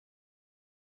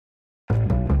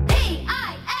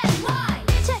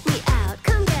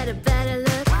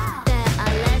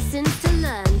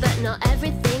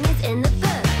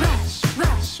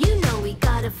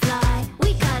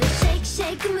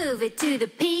move it to the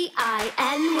PINY.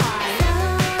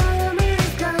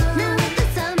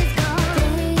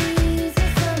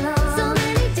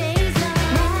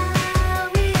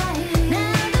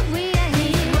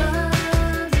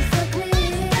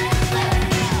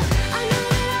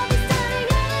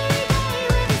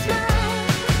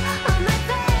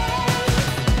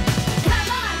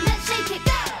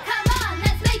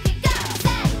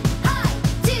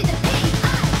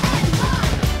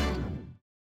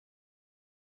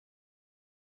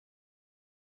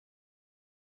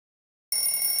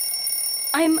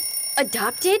 I'm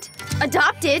adopted?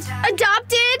 Adopted?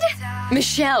 Adopted?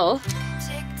 Michelle?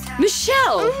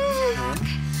 Michelle!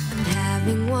 I'm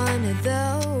having one of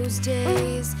those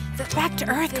days. Back to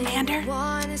Earth, Commander.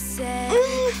 Wanna say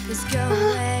is go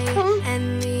away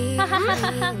and leave me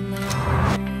alone.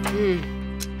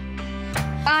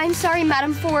 I'm sorry,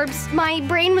 Madam Forbes. My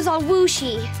brain was all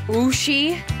whooshy.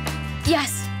 Whooshy?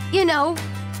 Yes, you know,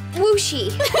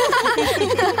 whooshy.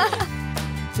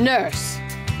 Nurse,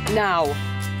 now,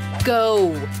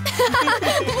 go.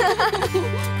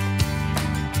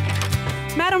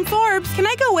 Madam Forbes, can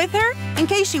I go with her in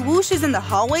case she whooshes in the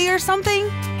hallway or something?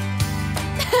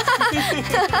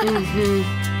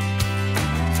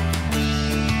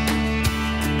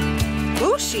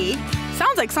 Whooshy?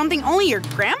 Sounds like something only your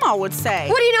grandma would say.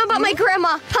 What do you know about my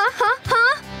grandma?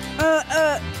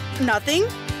 Nothing.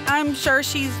 I'm sure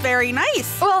she's very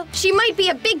nice. Well, she might be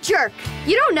a big jerk.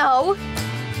 You don't know.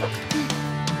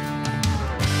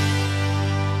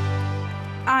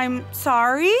 I'm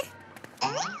sorry?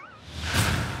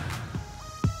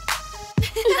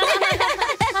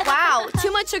 Wow,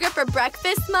 too much sugar for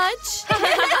breakfast much?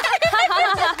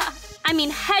 I mean,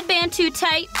 headband too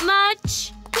tight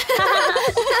much?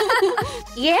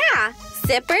 Yeah,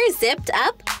 zipper zipped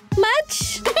up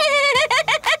much?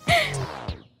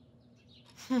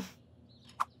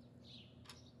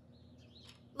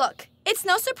 Look, it's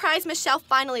no surprise Michelle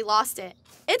finally lost it.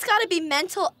 It's gotta be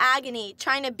mental agony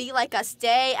trying to be like us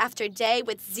day after day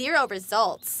with 0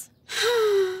 results.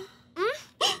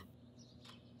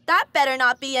 That better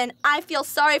not be an I feel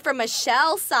sorry for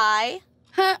Michelle sigh.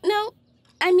 No,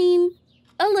 I mean,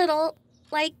 a little,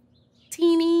 like,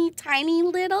 teeny, tiny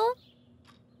little.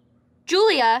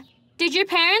 Julia, did your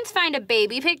parents find a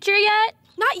baby picture yet?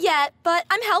 Not yet, but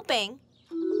I'm helping.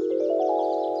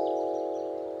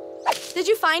 Did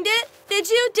you find it? Did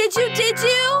you?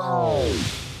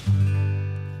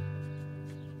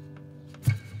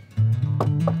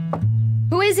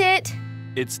 Who is it?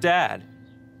 It's Dad.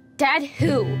 Dad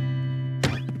who?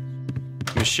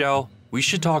 Michelle, we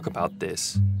should talk about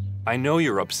this. I know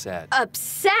you're upset.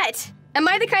 Upset? Am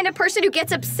I the kind of person who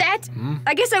gets upset?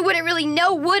 I guess I wouldn't really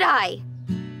know, would I?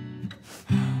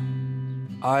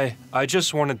 I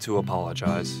just wanted to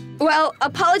apologize. Well,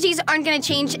 apologies aren't gonna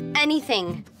change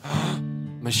anything.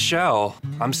 Michelle,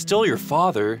 I'm still your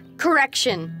father.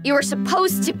 Correction. You were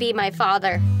supposed to be my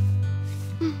father.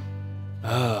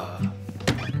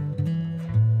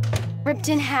 Ripped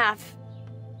in half.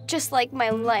 Just like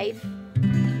my life.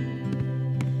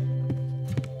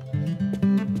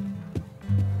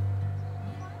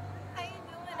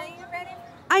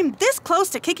 I'm this close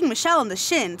to kicking Michelle in the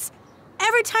shins.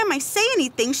 Every time I say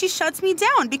anything, she shuts me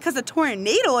down because the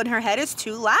tornado in her head is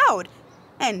too loud.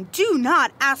 And do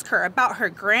not ask her about her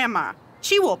grandma.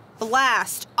 She will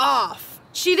blast off.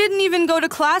 She didn't even go to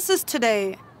classes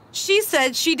today. She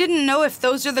said she didn't know if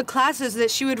those are the classes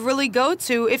that she would really go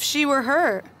to if she were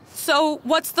her. So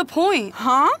what's the point?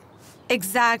 Huh?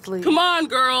 Exactly. Come on,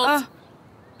 girls.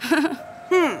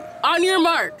 On your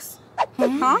marks.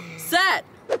 Huh? Set.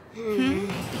 You're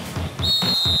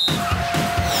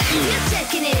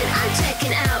checking in, I'm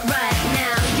checking out right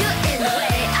now. You're in the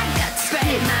way, I got to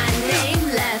spray my name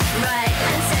left, right,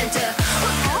 and center.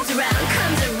 What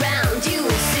comes around, you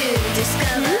will soon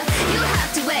discover. You'll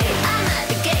have to wait, I'm at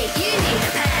the gate, you need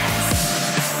a pass.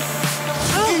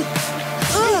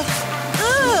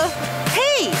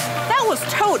 Hey, that was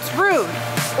totes rude.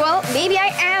 Well, maybe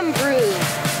I am rude.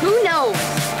 Who knows?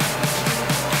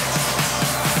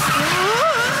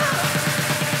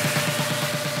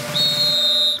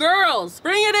 Girls,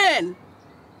 bring it in.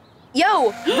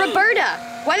 Yo, Roberta,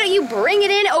 why don't you bring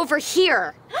it in over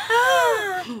here?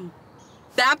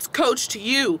 That's coach to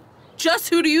you. Just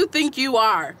who do you think you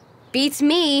are? Beats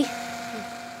me.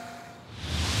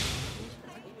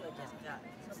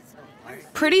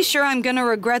 Pretty sure I'm gonna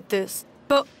regret this.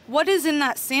 But what is in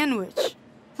that sandwich?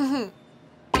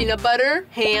 Peanut butter,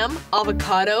 ham,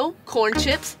 avocado, corn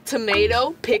chips,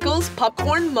 tomato, pickles,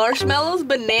 popcorn, marshmallows,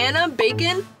 banana,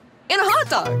 bacon, and a hot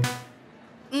dog.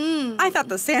 I thought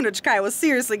the sandwich guy was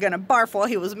seriously gonna barf while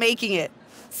he was making it.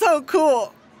 So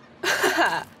cool.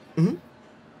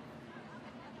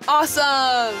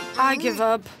 Awesome! I give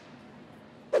up.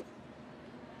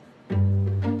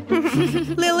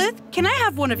 Lilith, can I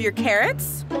have one of your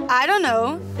carrots? I don't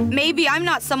know. Maybe I'm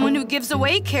not someone who gives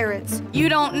away carrots. You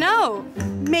don't know.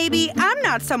 Maybe I'm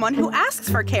not someone who asks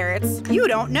for carrots. You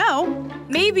don't know.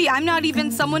 Maybe I'm not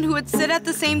even someone who would sit at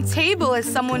the same table as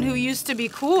someone who used to be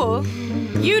cool.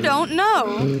 You don't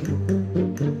know.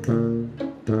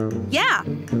 Yeah,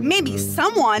 maybe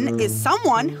someone is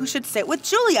someone who should sit with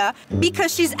Julia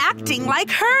because she's acting like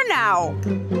her now.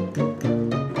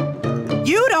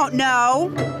 You don't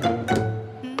know.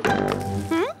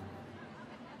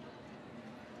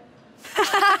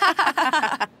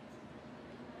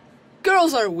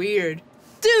 Girls are weird.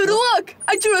 Dude, look!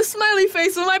 I drew a smiley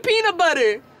face with my peanut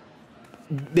butter.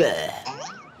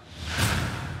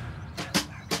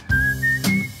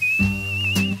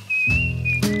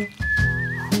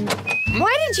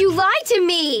 Why did you lie to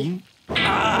me?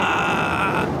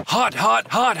 Hot, hot,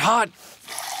 hot, hot.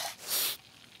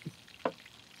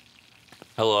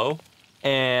 Hello?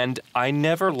 And I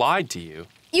never lied to you.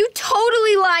 You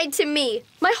totally lied to me.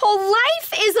 My whole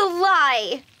life is a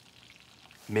lie.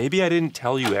 Maybe I didn't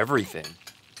tell you everything.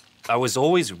 I was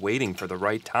always waiting for the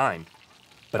right time.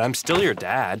 But I'm still your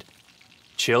dad.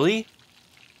 Chili?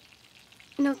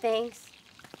 No thanks.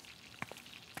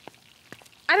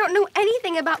 I don't know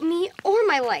anything about me or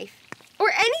my life,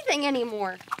 or anything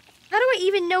anymore. How do I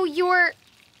even know you're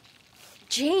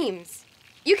James?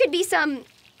 You could be some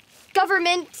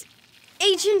government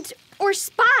agent or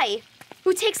spy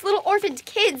who takes little orphaned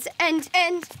kids and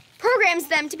programs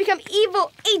them to become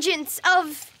evil agents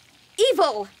of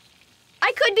evil.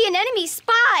 I could be an enemy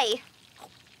spy.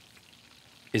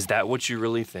 Is that what you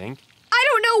really think? I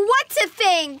don't know what to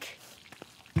think.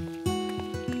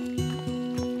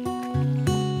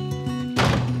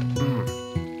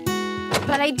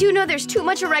 But I do know there's too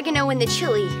much oregano in the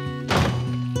chili.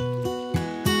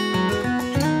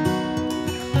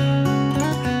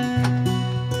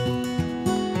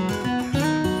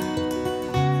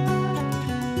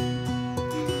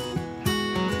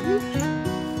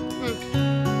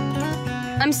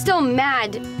 I'm still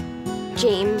mad,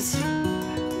 James.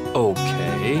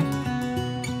 Okay.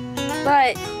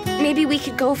 But maybe we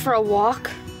could go for a walk?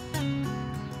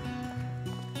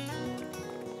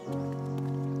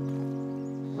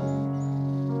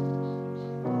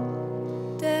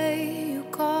 Day you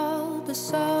called, the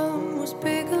sun was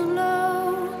big and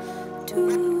low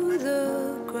to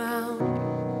the ground.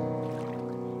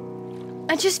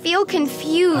 I just feel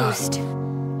confused.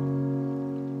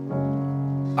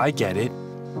 I get it.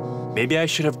 Maybe I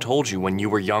should have told you when you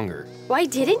were younger. Why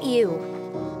didn't you?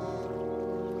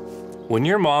 When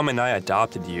your mom and I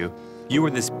adopted you, you were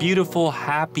this beautiful,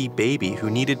 happy baby who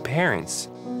needed parents.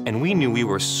 And we knew we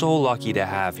were so lucky to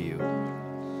have you.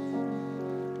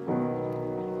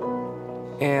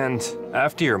 And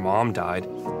after your mom died,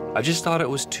 I just thought it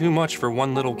was too much for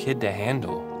one little kid to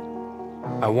handle.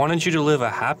 I wanted you to live a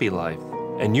happy life,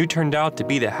 and you turned out to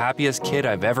be the happiest kid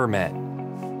I've ever met.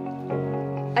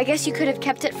 I guess you could have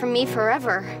kept it from me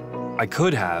forever. I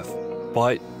could have,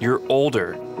 but you're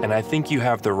older, and I think you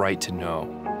have the right to know.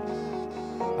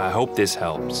 I hope this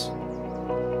helps.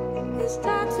 It's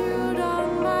tattooed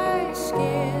on my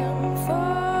skin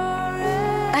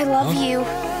forever. I love you,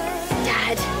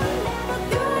 Dad.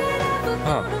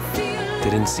 Huh.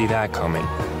 Didn't see that coming.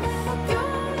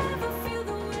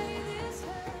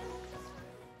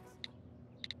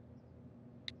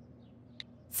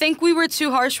 Think we were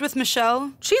too harsh with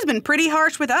Michelle? She's been pretty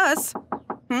harsh with us.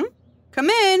 Come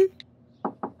in.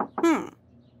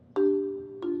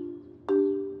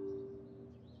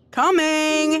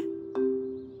 Coming.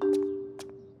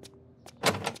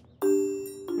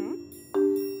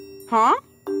 Huh?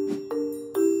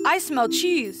 I smell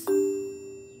cheese.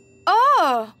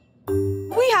 Oh!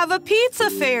 We have a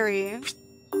pizza fairy.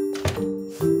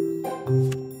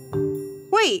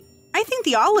 Wait, I think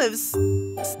the olives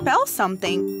spell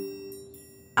something.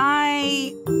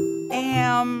 I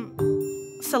am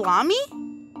salami?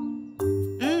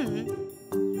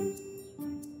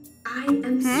 I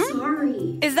am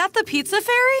sorry. Is that the pizza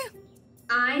fairy?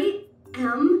 I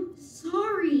am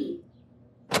sorry.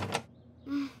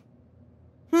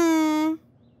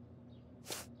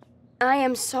 I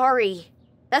am sorry.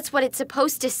 That's what it's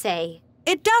supposed to say.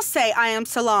 It does say I am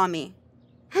salami.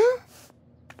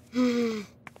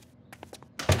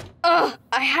 Ugh,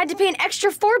 I had to pay an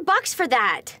extra $4 for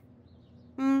that.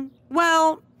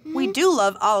 Well, we do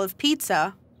love olive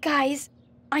pizza. Guys,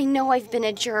 I know I've been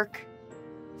a jerk.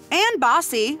 And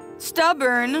bossy.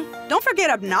 Stubborn. Don't forget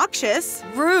obnoxious.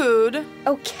 Rude.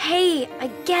 Okay,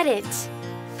 I get it.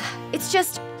 It's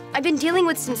just, I've been dealing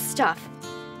with some stuff.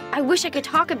 I wish I could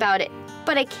talk about it,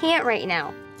 but I can't right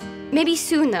now. Maybe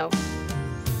soon, though.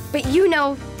 But you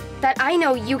know that I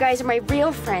know you guys are my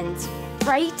real friends,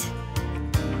 right?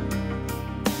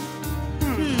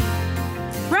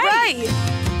 Right!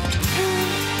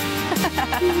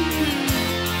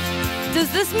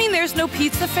 Does this mean there's no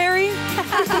pizza fairy?